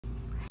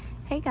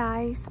Hey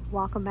guys,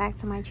 welcome back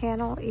to my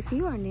channel. If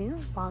you are new,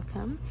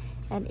 welcome,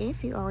 and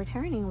if you are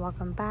returning,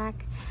 welcome back.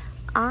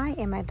 I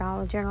am at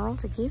Dollar General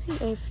to give you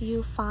a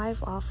few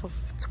 5 off of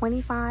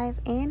 25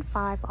 and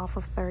 5 off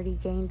of 30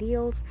 gain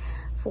deals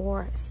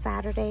for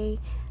Saturday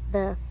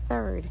the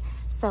 3rd.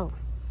 So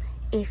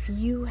if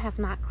you have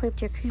not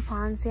clipped your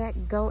coupons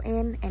yet, go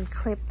in and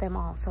clip them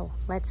all. So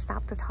let's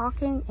stop the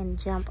talking and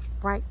jump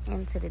right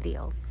into the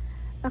deals.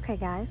 Okay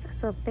guys,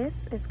 so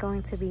this is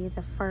going to be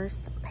the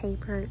first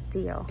paper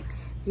deal.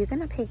 You're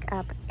gonna pick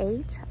up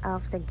 8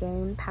 of the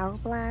Gain Power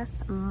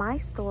Blast. My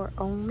store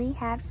only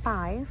had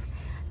 5.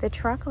 The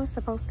truck was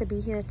supposed to be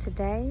here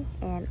today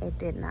and it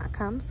did not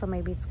come, so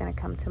maybe it's gonna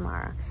come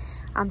tomorrow.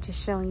 I'm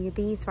just showing you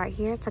these right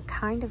here to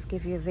kind of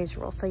give you a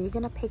visual. So you're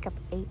gonna pick up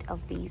 8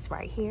 of these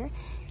right here.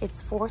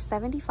 It's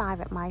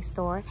 $4.75 at my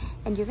store,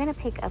 and you're gonna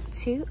pick up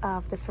 2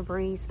 of the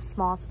Febreze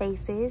small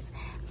spaces.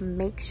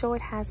 Make sure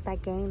it has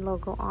that Gain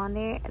logo on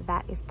there.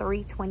 That is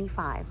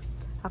 $3.25.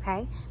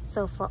 Okay,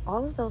 so for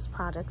all of those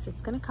products,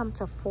 it's gonna come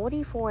to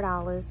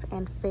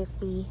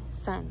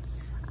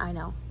 $44.50. I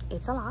know,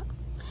 it's a lot.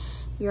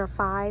 Your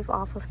 5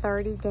 off of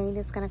 30 Gain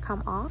is gonna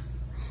come off.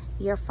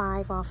 Your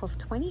 5 off of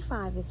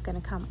 25 is gonna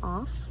come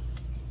off.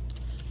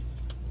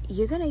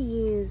 You're gonna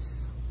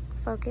use,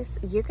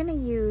 you're gonna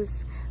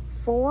use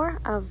 4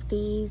 of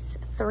these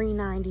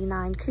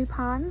 $3.99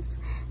 coupons.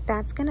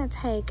 That's gonna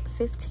take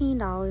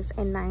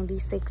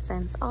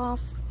 $15.96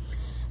 off.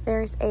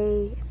 There's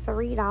a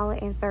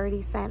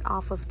 $3.30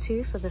 off of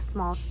 2 for the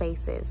small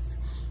spaces.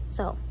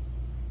 So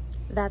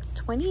that's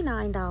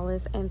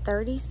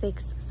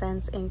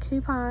 $29.36 in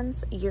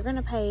coupons. You're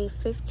gonna pay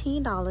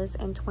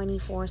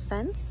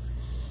 $15.24.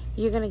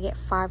 You're gonna get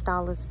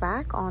 $5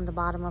 back on the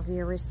bottom of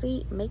your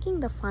receipt, making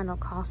the final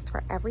cost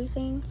for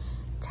everything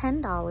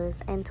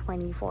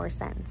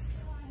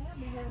 $10.24.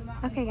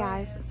 Okay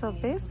guys, so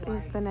this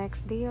is the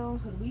next deal.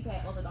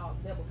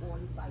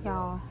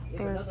 Y'all,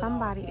 there's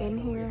somebody in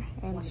here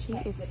and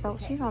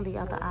she's on the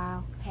other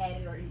aisle.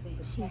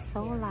 She's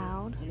so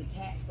loud.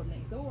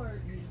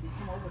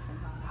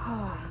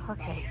 Oh,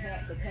 okay.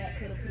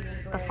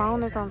 The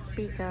phone is on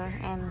speaker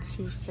and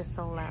she's just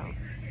so loud.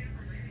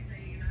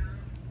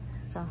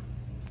 So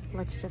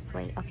let's just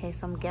wait. Okay,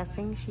 so I'm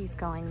guessing she's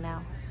going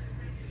now.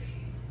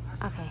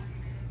 Okay,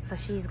 so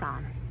she's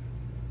gone.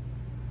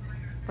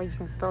 But you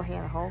can still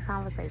hear the whole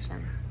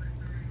conversation.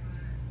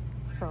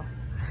 So,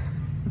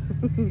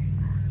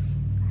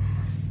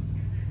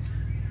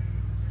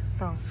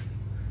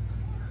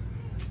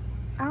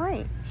 all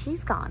right,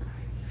 she's gone.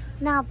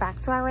 Now back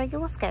to our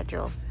regular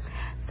schedule.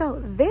 So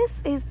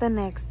this is the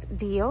next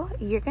deal.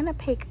 You're gonna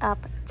pick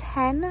up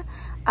 10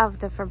 of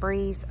the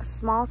Febreze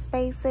small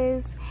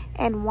spaces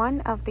and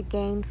 1 of the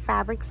Gain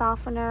fabric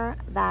softener.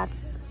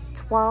 That's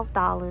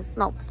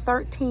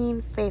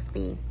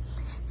 $13.50.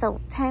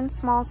 So 10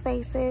 small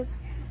spaces.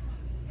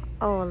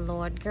 Oh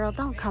Lord, girl,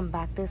 don't come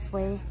back this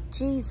way.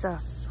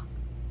 Jesus.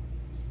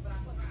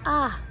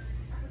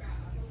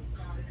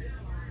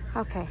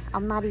 Okay,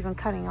 I'm not even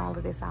cutting all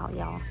of this out,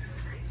 y'all.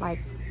 Like,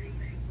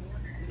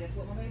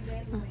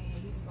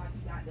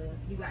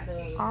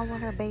 all what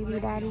her baby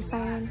daddy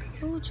saying.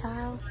 Ooh,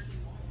 child.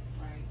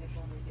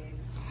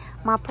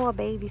 My poor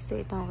baby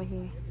sitting over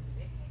here.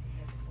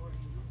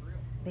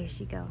 There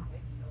she go.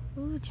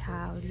 Ooh,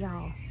 child,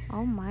 y'all.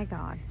 Oh my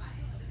God.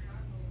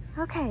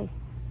 Okay.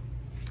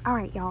 All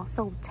right, y'all.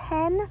 So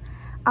 10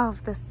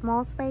 of the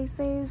small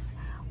spaces,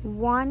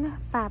 1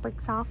 fabric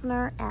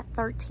softener at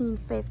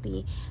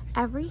 $13.50.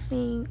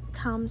 Everything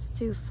comes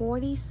to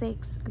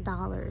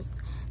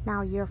 $46.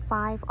 Now your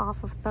 5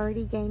 off of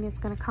 30 Gain is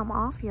going to come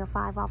off. Your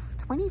 5 off of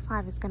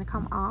 25 is going to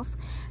come off.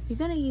 You're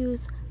going to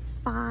use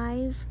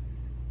 5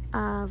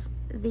 of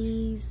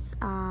these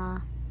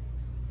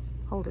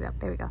hold it up,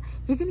 there we go.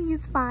 You're gonna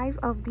use 5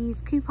 of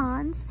these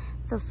coupons.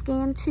 So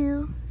scan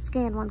 2,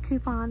 scan 1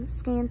 coupon,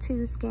 scan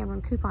 2, scan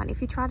 1 coupon. If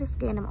you try to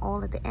scan them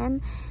all at the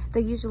end,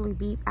 they usually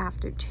beep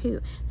after 2.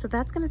 So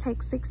that's gonna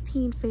take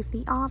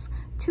 $16.50 off,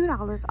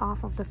 $2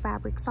 off of the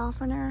fabric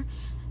softener.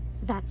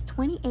 That's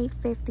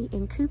 $28.50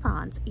 in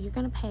coupons. You're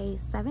gonna pay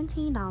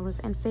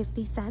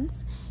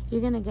 $17.50.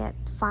 You're gonna get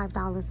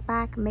 $5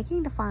 back,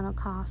 making the final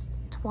cost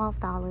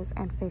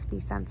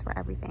 $12.50 for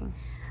everything.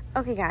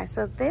 Okay guys,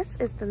 so this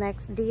is the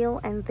next deal,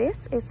 and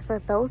this is for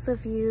those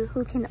of you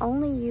who can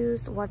only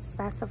use what's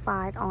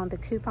specified on the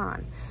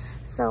coupon.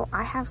 So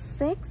I have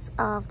 6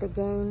 of the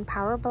Gain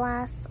Power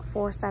Blast,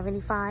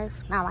 $4.75.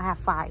 Now I have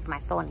 5, my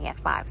store only had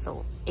 5,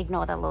 so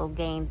ignore that little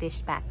Gain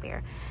dish back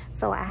there.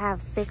 So I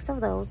have 6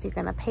 of those. You're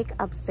gonna pick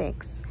up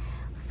 6,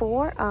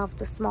 4 of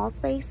the small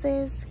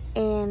spaces,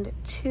 and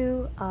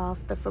 2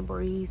 of the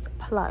Febreze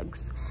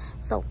plugs.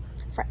 So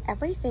for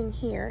everything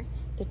here,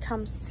 it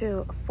comes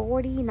to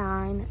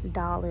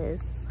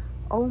 $49.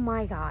 Oh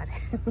my God.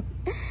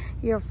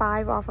 Your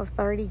 5 off of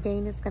 30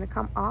 Gain is gonna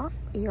come off.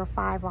 Your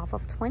 5 off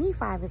of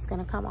 25 is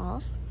gonna come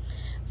off.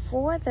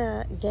 For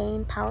the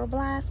Gain Power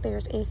Blast,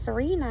 there's a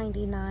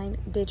 $3.99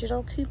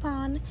 digital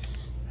coupon,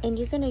 and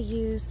you're gonna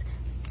use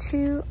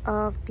 2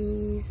 of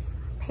these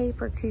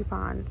paper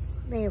coupons.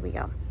 There we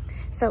go.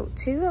 So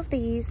 2 of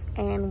these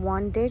and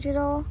 1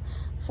 digital.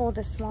 For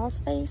the small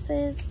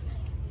spaces,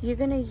 you're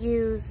gonna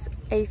use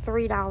a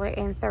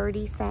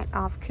 $3.30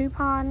 off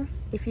coupon.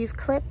 If you've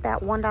clipped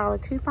that $1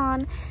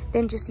 coupon,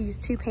 then just use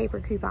 2 paper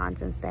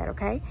coupons instead,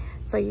 okay?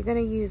 So you're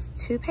gonna use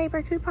 2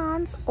 paper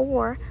coupons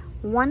or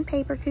 1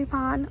 paper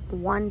coupon,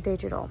 1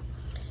 digital.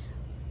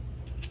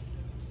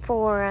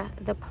 For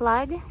the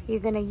plug,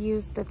 you're gonna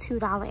use the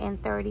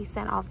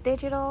 $2.30 off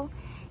digital,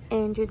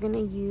 and you're gonna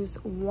use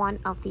 1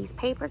 of these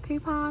paper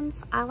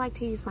coupons. I like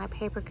to use my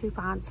paper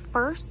coupons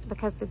first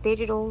because the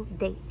digital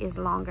date is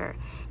longer.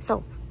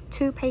 So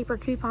 2 paper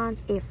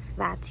coupons if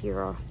that's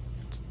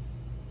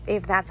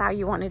how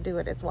you want to do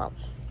it as well.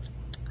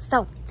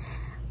 So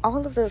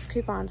all of those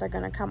coupons are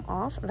going to come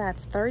off.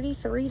 That's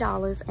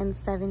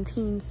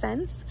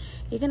 $33.17.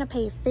 You're going to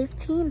pay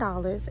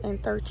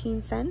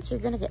 $15.13. You're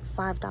going to get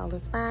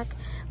 $5 back,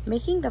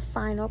 making the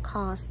final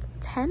cost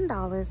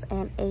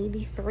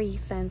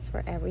 $10.83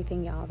 for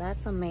everything, y'all.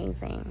 That's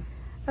amazing.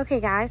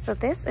 Okay guys, so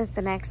this is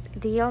the next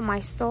deal.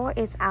 My store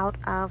is out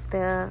of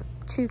the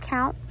 2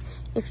 count.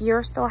 If you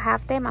still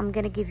have them, I'm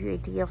going to give you a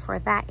deal for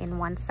that in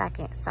 1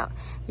 second. So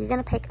you're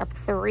going to pick up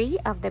 3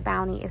 of the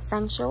Bounty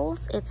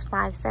Essentials. It's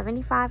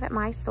 $5.75 at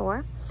my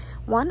store.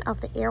 1 of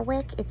the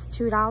Airwick, it's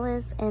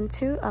 $2, and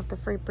 2 of the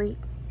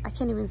I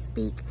can't even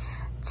speak.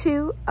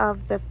 2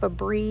 of the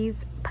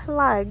Febreze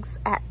plugs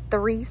at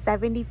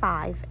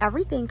 $3.75.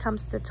 Everything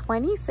comes to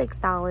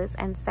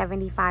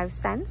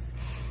 $26.75.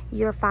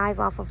 Your 5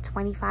 off of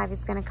 25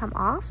 is going to come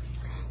off.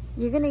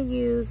 You're going to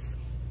use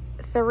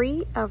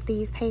 3 of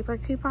these paper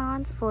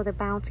coupons for the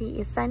Bounty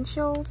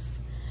Essentials.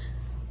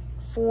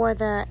 For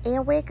the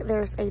Airwick,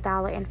 there's a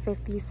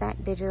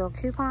 $1.50 digital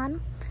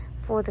coupon.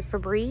 For the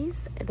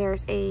Febreze,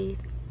 there's a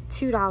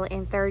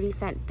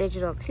 $2.30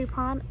 digital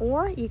coupon,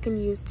 or you can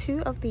use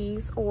 2 of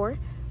these or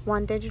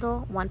 1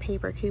 digital, 1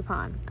 paper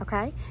coupon,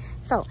 okay?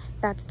 So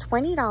that's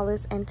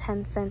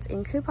 $20.10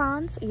 in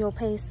coupons. You'll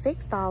pay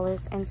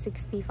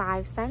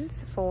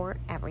 $6.65 for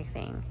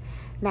everything.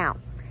 Now,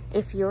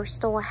 if your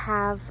store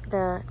have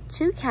the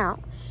 2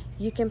 count,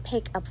 you can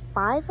pick up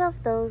 5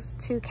 of those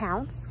 2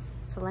 counts.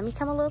 So let me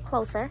come a little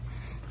closer.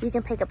 You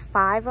can pick up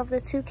 5 of the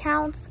 2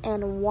 counts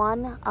and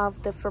 1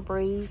 of the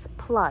Febreze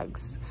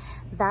plugs.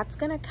 That's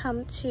gonna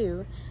come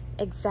to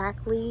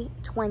exactly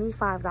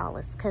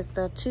 $25 because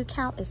the 2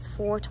 count is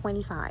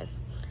 $4.25.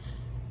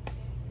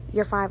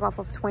 Your 5 off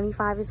of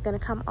 25 is going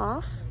to come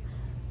off.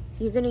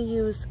 You're going to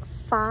use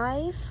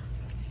 5.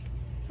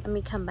 Let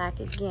me come back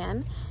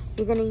again.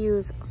 You're going to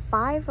use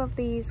 5 of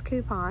these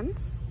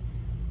coupons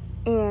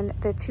and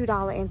the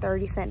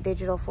 $2.30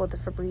 digital for the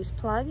Febreze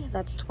plug.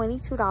 That's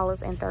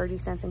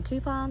 $22.30 in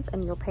coupons,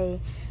 and you'll pay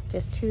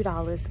just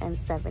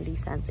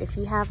 $2.70. If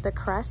you have the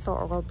Crest or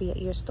Oral-B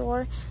at your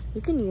store,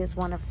 you can use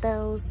 1 of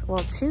those, well,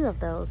 2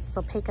 of those.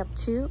 So pick up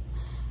 2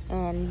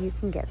 and you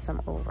can get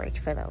some overage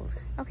for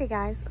those. Okay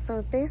guys,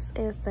 so this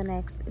is the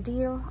next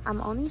deal.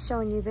 I'm only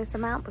showing you this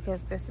amount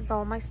because this is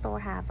all my store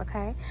have,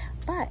 okay?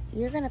 But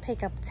you're gonna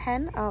pick up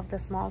 10 of the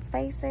small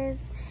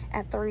spaces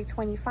at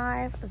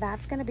 $3.25.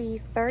 That's gonna be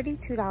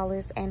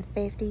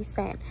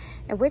 $32.50.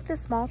 And with the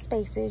small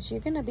spaces, you're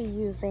gonna be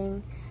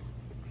using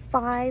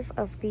 5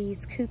 of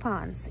these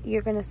coupons.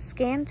 You're gonna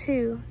scan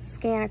 2,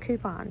 scan a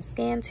coupon,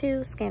 scan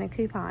 2, scan a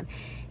coupon.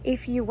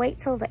 If you wait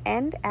till the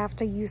end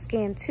after you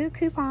scan 2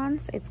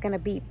 coupons, it's gonna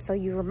beep. So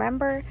you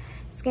remember,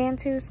 scan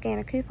 2, scan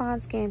a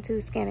coupon, scan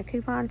 2, scan a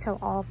coupon till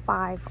all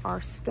 5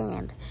 are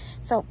scanned.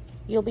 So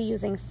you'll be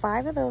using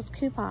 5 of those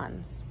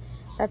coupons.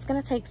 That's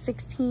gonna take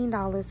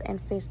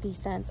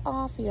 $16.50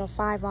 off. Your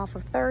 5 off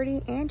of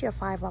 30 and your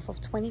 5 off of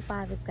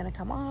 25 is gonna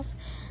come off,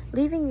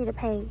 leaving you to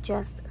pay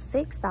just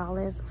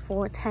 $6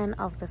 for 10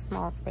 of the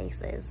small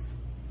spaces.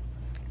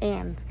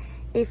 And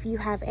if you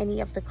have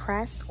any of the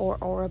Crest or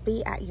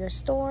Oral-B at your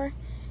store,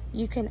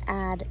 you can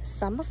add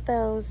some of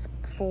those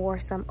for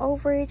some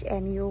overage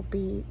and you'll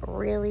be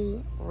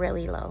really,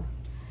 really low.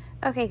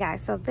 Okay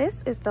guys, so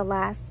this is the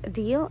last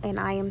deal and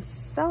I am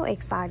so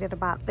excited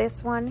about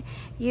this one.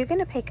 You're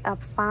gonna pick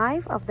up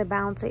 5 of the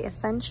Bounty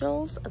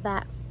Essentials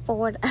that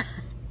for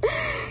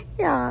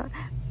yeah,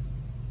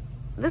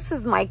 this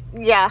is my,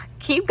 yeah,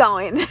 keep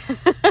going.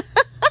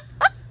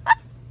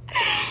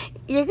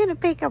 You're gonna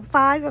pick up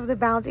 5 of the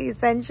Bounty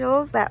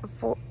Essentials that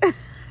for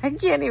I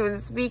can't even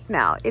speak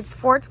now. It's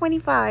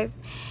 $4.25.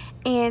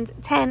 And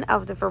 10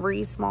 of the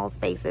Febreze small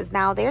spaces.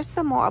 Now there's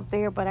some more up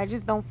there, but I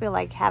just don't feel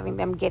like having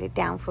them get it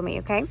down for me,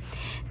 okay?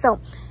 So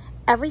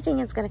everything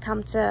is going to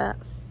come to,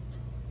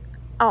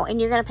 oh, and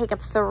you're going to pick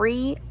up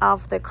 3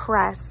 of the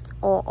Crest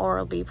or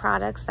Oral-B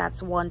products.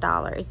 That's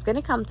 $1. It's going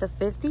to come to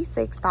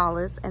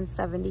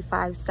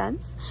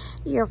 $56.75.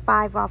 Your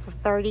 5 off of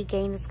 30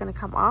 gain is going to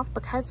come off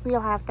because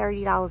we'll have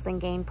 $30 in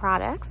gain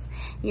products.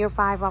 Your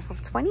 5 off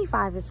of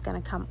 25 is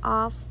going to come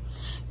off.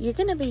 You're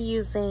going to be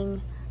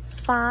using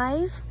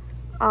 5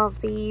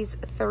 of these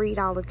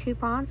 $3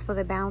 coupons for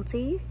the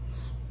Bounty.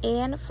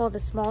 And for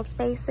the small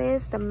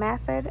spaces, the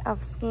method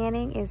of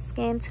scanning is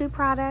scan 2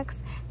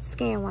 products,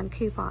 scan 1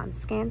 coupon.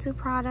 Scan 2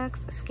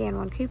 products, scan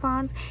 1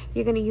 coupons.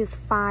 You're going to use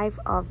 5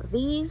 of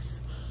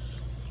these.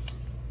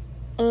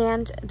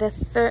 And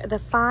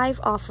the 5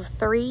 off of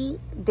 3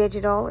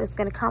 digital is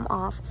going to come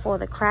off for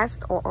the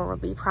Crest or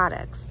Oral-B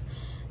products.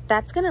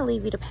 That's going to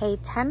leave you to pay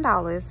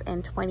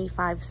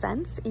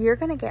 $10.25. You're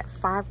going to get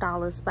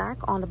 $5 back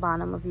on the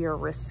bottom of your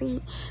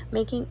receipt,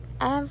 making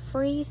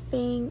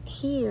everything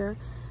here,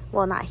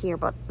 well, not here,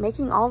 but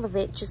making all of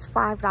it just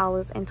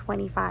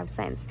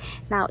 $5.25.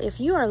 Now, if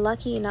you are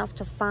lucky enough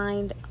to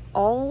find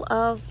all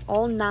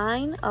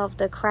 9 of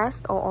the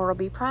Crest or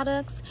Oral-B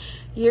products,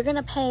 you're going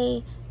to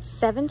pay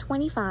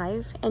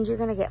 $7.25 and you're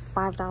going to get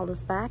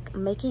 $5 back,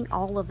 making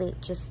all of it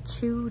just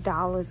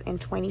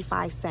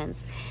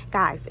 $2.25.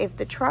 Guys, if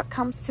the truck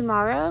comes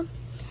tomorrow,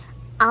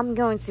 I'm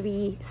going to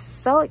be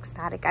so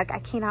ecstatic. I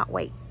cannot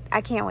wait.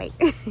 I can't wait.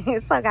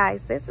 So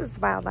guys, this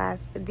is my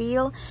last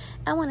deal.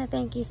 I want to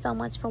thank you so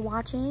much for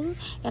watching,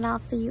 and I'll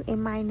see you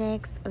in my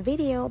next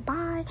video.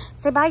 Bye.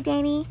 Say bye,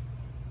 Danny.